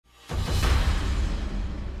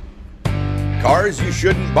Cars You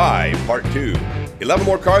Shouldn't Buy, Part 2. 11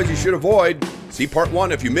 more cars you should avoid. See Part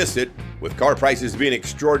 1 if you missed it. With car prices being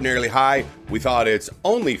extraordinarily high, we thought it's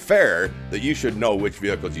only fair that you should know which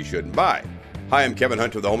vehicles you shouldn't buy. Hi, I'm Kevin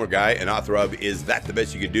Hunter, the Homer Guy, and author of Is That the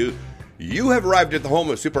Best You Can Do? You have arrived at the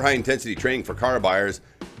home of super high-intensity training for car buyers.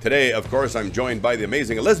 Today, of course, I'm joined by the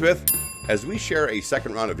amazing Elizabeth as we share a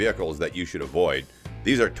second round of vehicles that you should avoid.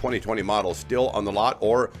 These are 2020 models still on the lot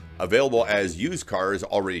or available as used cars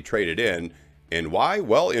already traded in. And why?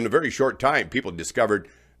 Well, in a very short time, people discovered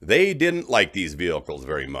they didn't like these vehicles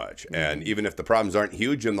very much. And even if the problems aren't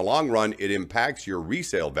huge in the long run, it impacts your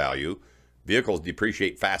resale value. Vehicles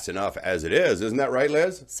depreciate fast enough as it is. Isn't that right,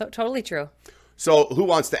 Liz? So totally true. So who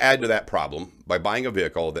wants to add to that problem by buying a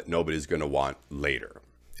vehicle that nobody's going to want later?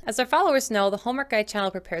 As our followers know, the Homework Guide channel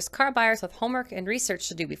prepares car buyers with homework and research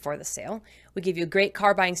to do before the sale. We give you great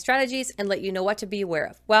car buying strategies and let you know what to be aware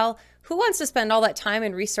of. Well, who wants to spend all that time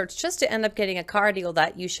and research just to end up getting a car deal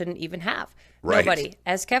that you shouldn't even have? Right. Nobody.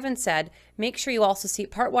 As Kevin said, make sure you also see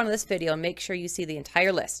part 1 of this video and make sure you see the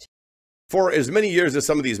entire list. For as many years as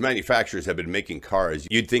some of these manufacturers have been making cars,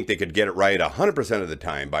 you'd think they could get it right 100% of the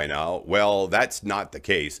time by now. Well, that's not the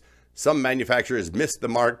case. Some manufacturers missed the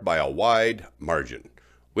mark by a wide margin.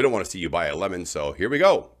 We don't want to see you buy a lemon, so here we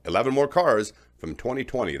go. 11 more cars from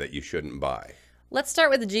 2020 that you shouldn't buy. Let's start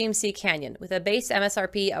with the GMC Canyon. With a base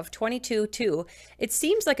MSRP of $22,200, it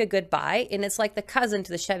seems like a good buy, and it's like the cousin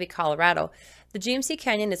to the Chevy Colorado. The GMC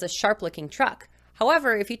Canyon is a sharp-looking truck.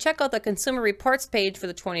 However, if you check out the Consumer Reports page for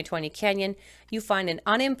the 2020 Canyon, you find an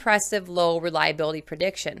unimpressive low reliability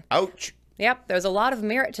prediction. Ouch. Yep, there's a lot of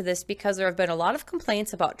merit to this because there have been a lot of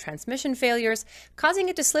complaints about transmission failures, causing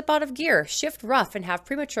it to slip out of gear, shift rough, and have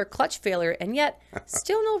premature clutch failure, and yet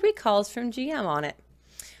still no recalls from GM on it.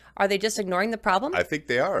 Are they just ignoring the problem? I think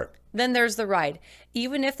they are. Then there's the ride.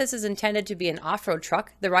 Even if this is intended to be an off-road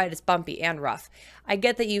truck, the ride is bumpy and rough. I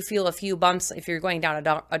get that you feel a few bumps if you're going down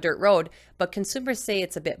a dirt road, but consumers say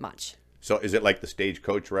it's a bit much. So is it like the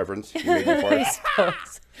stagecoach reference you made before? I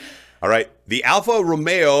suppose. All right, the ALFA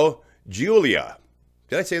ROMEO GUILIA.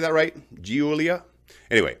 Did I say that right? GUILIA?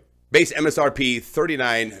 Anyway, base MSRP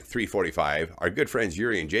 $39,345. Our good friends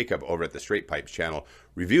Yuri and Jacob over at the Straight Pipes channel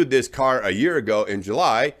reviewed this car a year ago in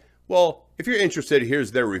July. Well, if you're interested,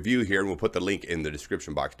 here's their review here, and we'll put the link in the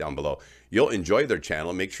description box down below. You'll enjoy their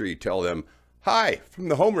channel. Make sure you tell them, hi, from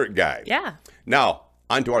the Homework Guy. Yeah. Now,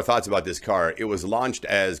 on to our thoughts about this car. It was launched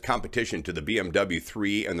as competition to the BMW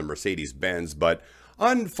 3 and the Mercedes-Benz, but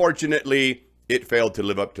unfortunately, it failed to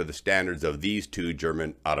live up to the standards of these two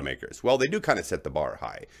German automakers. Well, they do kind of set the bar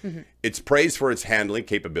high. It's praised for its handling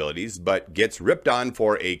capabilities, but gets ripped on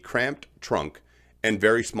for a cramped trunk and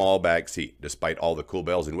very small back seat. Despite all the cool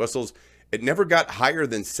bells and whistles, it never got higher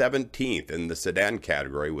than 17th in the sedan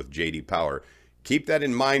category with JD Power. Keep that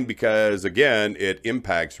in mind because, again, it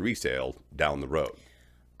impacts resale down the road.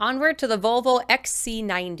 Onward to the VOLVO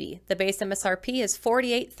XC-90. The base MSRP is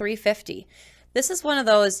 $48,350. This is one of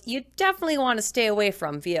those you definitely want to stay away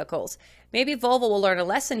from vehicles. Maybe Volvo will learn a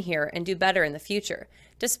lesson here and do better in the future.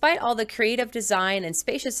 Despite all the creative design and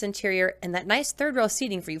spacious interior and that nice third row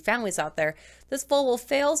seating for you families out there, this Volvo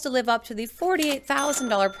fails to live up to the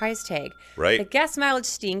 $48,000 price tag. Right. The gas mileage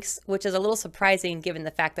stinks, which is a little surprising given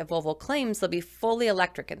the fact that Volvo claims they'll be fully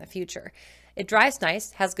electric in the future. It drives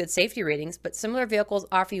nice, has good safety ratings, but similar vehicles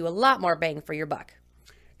offer you a lot more bang for your buck.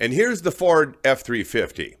 And here's the FORD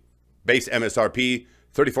F-350. Base MSRP,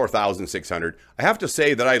 $34,600. I have to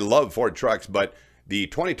say that I love Ford trucks, but the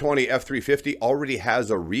 2020 F-350 already has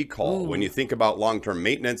a recall. Ooh. When you think about long-term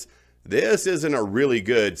maintenance, this isn't a really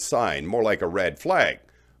good sign, more like a red flag.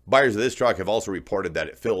 Buyers of this truck have also reported that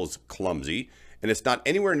it feels clumsy, and it's not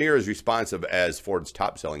anywhere near as responsive as Ford's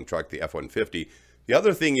top-selling truck, the F-150. The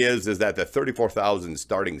other thing is that the $34,000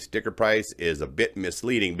 starting sticker price is a bit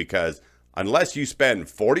misleading because unless you spend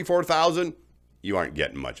 $44,000, you aren't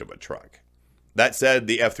getting much of a truck. That said,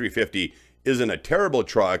 the F-350 isn't a terrible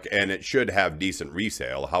truck and it should have decent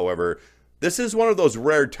resale. However, this is one of those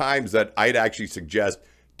rare times that I'd actually suggest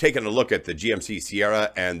taking a look at the GMC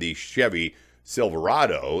Sierra and the Chevy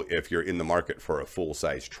Silverado if you're in the market for a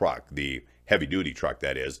full-size truck, the heavy-duty truck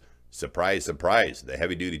that is. Surprise, surprise, the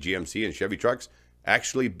heavy-duty GMC and Chevy trucks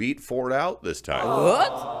actually beat Ford out this time.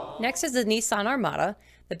 What? Next is the Nissan Armada.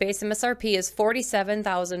 The base MSRP is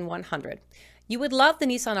 $47,100. You would love the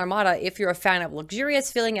Nissan Armada if you're a fan of luxurious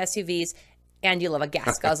feeling SUVs and you love a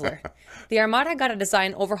gas guzzler. The Armada got a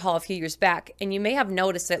design overhaul a few years back, and you may have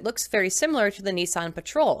noticed that it looks very similar to the Nissan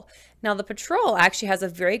Patrol. Now, the Patrol actually has a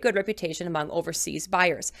very good reputation among overseas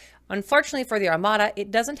buyers. Unfortunately for the Armada,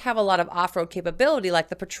 it doesn't have a lot of off-road capability like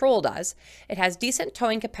the Patrol does. It has decent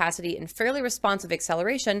towing capacity and fairly responsive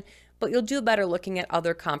acceleration, but you'll do better looking at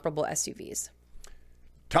other comparable SUVs.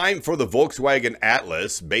 Time for the Volkswagen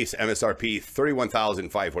Atlas, base MSRP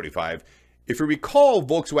 $31,545. If you recall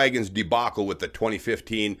Volkswagen's debacle with the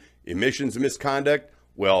 2015 emissions misconduct,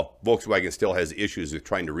 well, Volkswagen still has issues with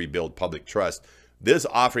trying to rebuild public trust. This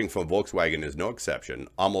offering from Volkswagen is no exception.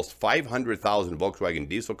 Almost 500,000 Volkswagen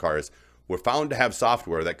diesel cars were found to have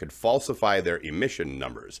software that could falsify their emission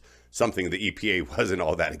numbers, something the EPA wasn't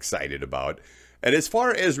all that excited about. And as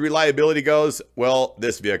far as reliability goes, well,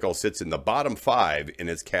 this vehicle sits in the bottom 5 in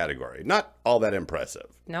its category. Not all that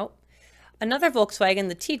impressive. Nope. Another Volkswagen,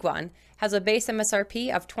 the Tiguan, has a base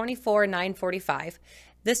MSRP of $24,945.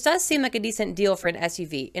 This does seem like a decent deal for an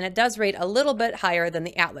SUV, and it does rate a little bit higher than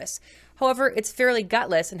the Atlas. However, it's fairly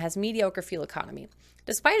gutless and has mediocre fuel economy.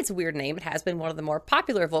 Despite its weird name, it has been one of the more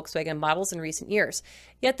popular Volkswagen models in recent years.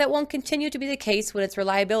 Yet that won't continue to be the case when its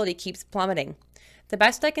reliability keeps plummeting. The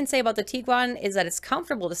best I can say about the Tiguan is that it's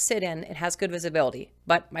comfortable to sit in and has good visibility.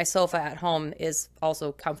 But my sofa at home is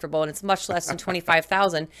also comfortable, and it's much less than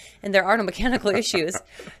 $25,000, and there are no mechanical issues.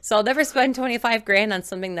 So I'll never spend $25 grand on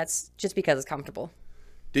something that's just because it's comfortable.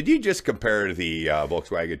 Did you just compare the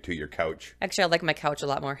Volkswagen to your couch? Actually, I like my couch a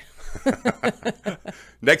lot more.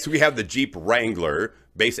 Next, we have the Jeep Wrangler,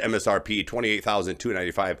 base MSRP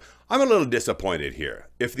 $28,295. I'm a little disappointed here.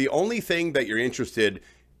 If the only thing that you're interested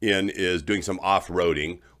in is doing some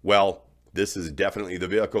off-roading, well, this is definitely the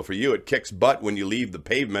vehicle for you. It kicks butt when you leave the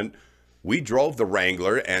pavement. We drove the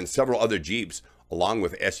Wrangler and several other Jeeps along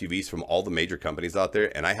with SUVs from all the major companies out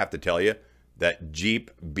there, and I have to tell you that Jeep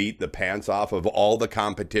beat the pants off of all the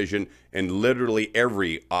competition in literally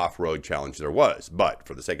every off-road challenge there was. But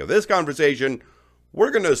for the sake of this conversation,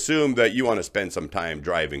 we're going to assume that you want to spend some time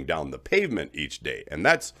driving down the pavement each day, and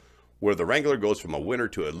that's where the Wrangler goes from a winner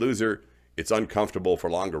to a loser. It's uncomfortable for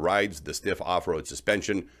longer rides. The stiff off-road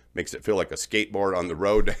suspension makes it feel like a skateboard on the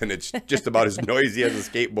road, and it's just about as noisy as a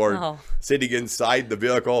skateboard sitting inside the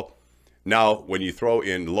vehicle. Now, when you throw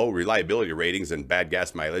in low reliability ratings and bad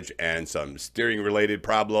gas mileage and some steering-related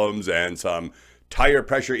problems and some tire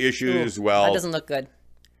pressure issues, well, that doesn't look good.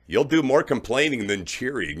 You'll do more complaining than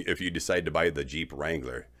cheering if you decide to buy the Jeep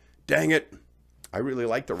Wrangler. Dang it. I really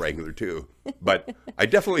like the Wrangler too, but I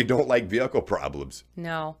definitely don't like vehicle problems.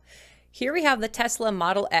 No. Here we have the Tesla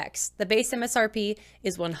Model X. The base MSRP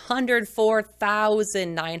is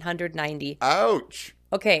 $104,990. Ouch.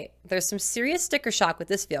 Okay, there's some serious sticker shock with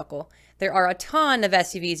this vehicle. There are a ton of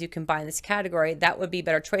SUVs you can buy in this category that would be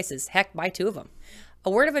better choices. Heck, buy 2 of them.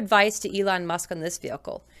 A word of advice to Elon Musk on this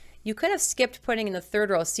vehicle. You could have skipped putting in the 3rd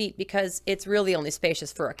row seat because it's really only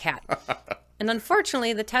spacious for a cat. And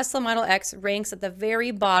unfortunately, the Tesla Model X ranks at the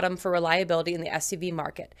very bottom for reliability in the SUV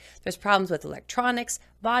market. There's problems with electronics,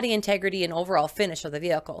 body integrity, and overall finish of the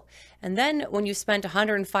vehicle. And then when you spent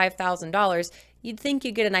 $105,000, you'd think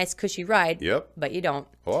you'd get a nice cushy ride, but you don't.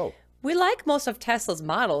 Whoa. We like most of Tesla's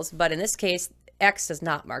models, but in this case, X does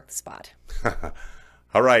not mark the spot.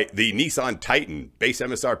 All right, the Nissan Titan, base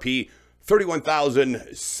MSRP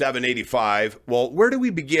 $31,785. Well, where do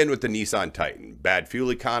we begin with the Nissan Titan? Bad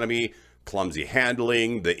fuel economy, clumsy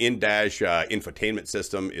handling, the in-dash infotainment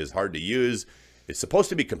system is hard to use. It's supposed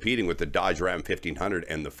to be competing with the Dodge Ram 1500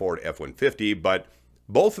 and the Ford F-150, but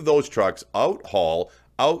both of those trucks out-tow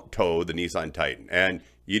the Nissan Titan, and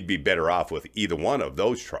you'd be better off with either one of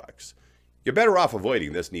those trucks. You're better off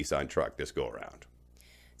avoiding this Nissan truck this go-around.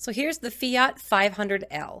 So here's the Fiat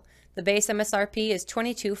 500L. The base MSRP is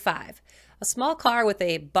 $22,500. A small car with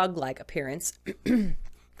a bug-like appearance.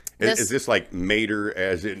 Is this like Mater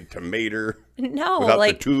as in tomato? No,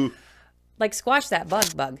 like squash that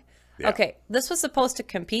bug. Yeah. Okay, this was supposed to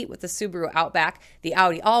compete with the Subaru Outback, the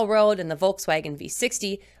Audi Allroad, and the Volkswagen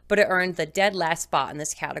V60, but it earned the dead last spot in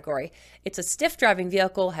this category. It's a stiff driving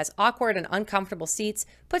vehicle, has awkward and uncomfortable seats,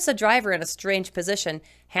 puts the driver in a strange position,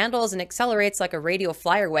 handles and accelerates like a radio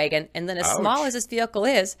flyer wagon, and then as small as this vehicle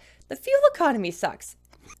is, the fuel economy sucks.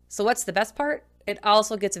 So what's the best part? It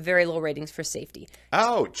also gets very low ratings for safety.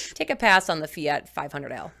 Ouch. Take a pass on the Fiat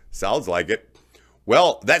 500L. Sounds like it.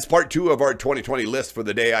 Well, that's part 2 of our 2020 list for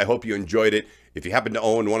the day. I hope you enjoyed it. If you happen to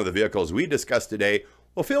own one of the vehicles we discussed today,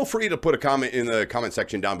 well, feel free to put a comment in the comment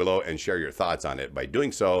section down below and share your thoughts on it. By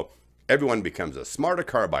doing so, Everyone becomes a smarter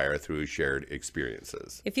car buyer through shared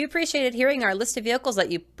experiences. If you appreciated hearing our list of vehicles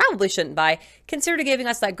that you probably shouldn't buy, consider giving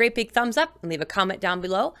us that great big thumbs up and leave a comment down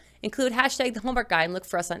below. Include hashtag the homework guide and look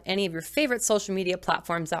for us on any of your favorite social media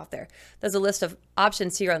platforms out there. There's a list of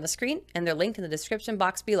options here on the screen, and they're linked in the description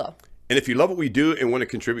box below. And if you love what we do and want to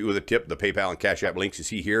contribute with a tip, the PayPal and Cash App links you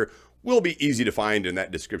see here will be easy to find in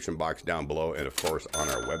that description box down below, and of course on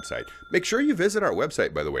our website. Make sure you visit our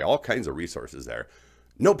website, by the way, all kinds of resources there.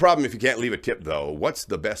 No problem if you can't leave a tip, though. What's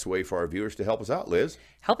the best way for our viewers to help us out, Liz?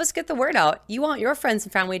 Help us get the word out. You want your friends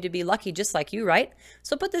and family to be lucky just like you, right?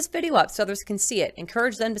 So put this video up so others can see it.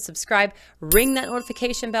 Encourage them to subscribe. Ring that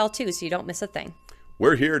notification bell, too, so you don't miss a thing.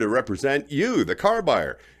 We're here to represent you, the car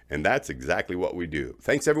buyer, and that's exactly what we do.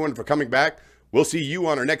 Thanks, everyone, for coming back. We'll see you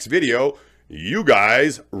on our next video. You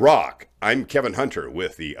guys rock. I'm Kevin Hunter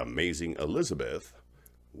with the amazing Elizabeth.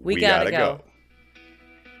 We gotta go.